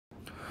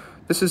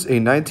This is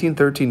a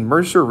 1913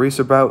 Mercer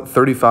Raceabout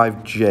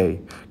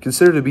 35J,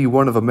 considered to be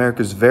one of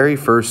America's very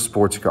first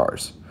sports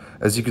cars.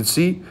 As you can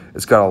see,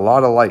 it's got a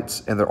lot of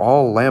lights, and they're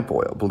all lamp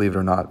oil, believe it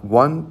or not.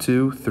 1,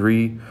 2,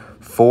 3,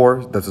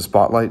 4, that's a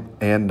spotlight,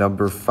 and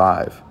number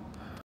 5.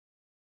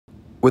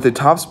 With a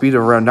top speed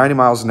of around 90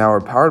 miles an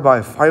hour, powered by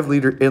a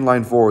 5-liter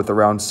inline-4 with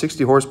around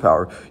 60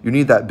 horsepower, you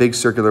need that big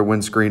circular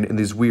windscreen and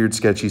these weird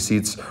sketchy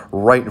seats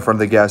right in front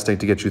of the gas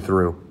tank to get you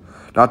through.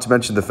 Not to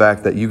mention the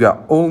fact that you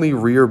got only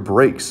rear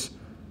brakes.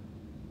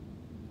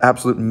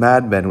 Absolute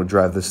madmen would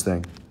drive this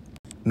thing.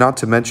 Not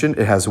to mention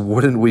it has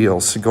wooden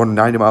wheels. Going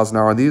 90 miles an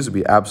hour on these would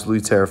be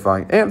absolutely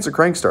terrifying. And it's a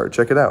crank start.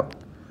 Check it out.